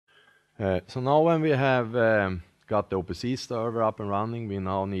So now when we have got the OPC server up and running, we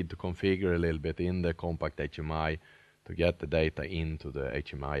now need to configure a little bit in the Compact HMI to get the data into the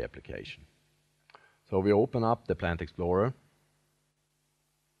HMI application. So we open up the Plant Explorer,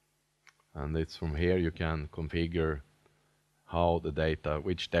 and it's from here you can configure how the data,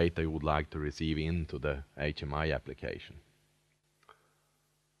 which data you would like to receive into the HMI application.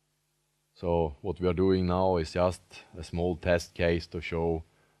 So what we are doing now is just a small test case to show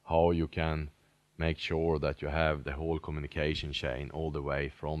how you can make sure that you have the whole communication chain all the way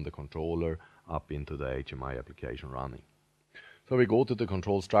from the controller up into the HMI application running. So we go to the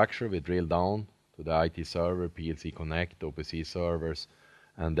control structure, we drill down to the IT server, PLC Connect, OPC servers,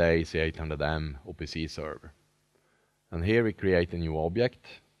 and the S800 OPC server. And here we create a new object.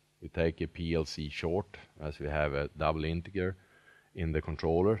 We take a PLC short, as we have a double integer in the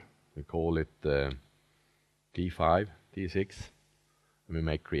controller. We call it T5, T6, and we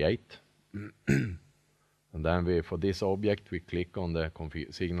make create. And then for this object, we click on the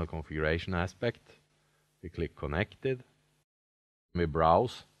signal configuration aspect. We click connected. We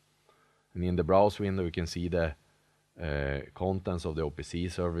browse. And in the browse window, we can see the contents of the OPC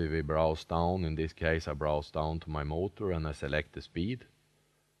server. We browse down. In this case, I browse down to my motor and I select the speed.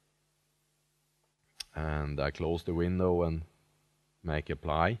 And I close the window and make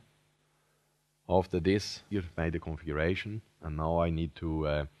apply. After this, you've made the configuration, and now I need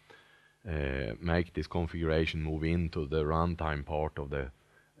to make this configuration move into the runtime part of the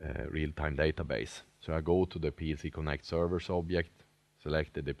real-time database. So I go to the PLC Connect servers object,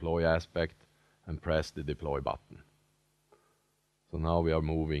 select the deploy aspect, and press the deploy button. So now we are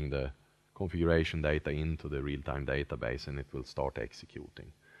moving the configuration data into the real-time database, and it will start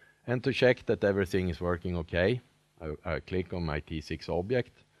executing. And to check that everything is working okay, I click on my T6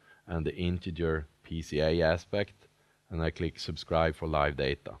 object and the integer PCA aspect, and I click subscribe for live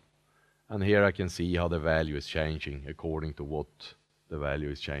data. And here I can see how the value is changing according to what the value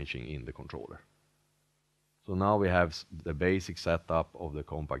is changing in the controller. So now we have the basic setup of the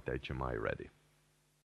Compact HMI ready.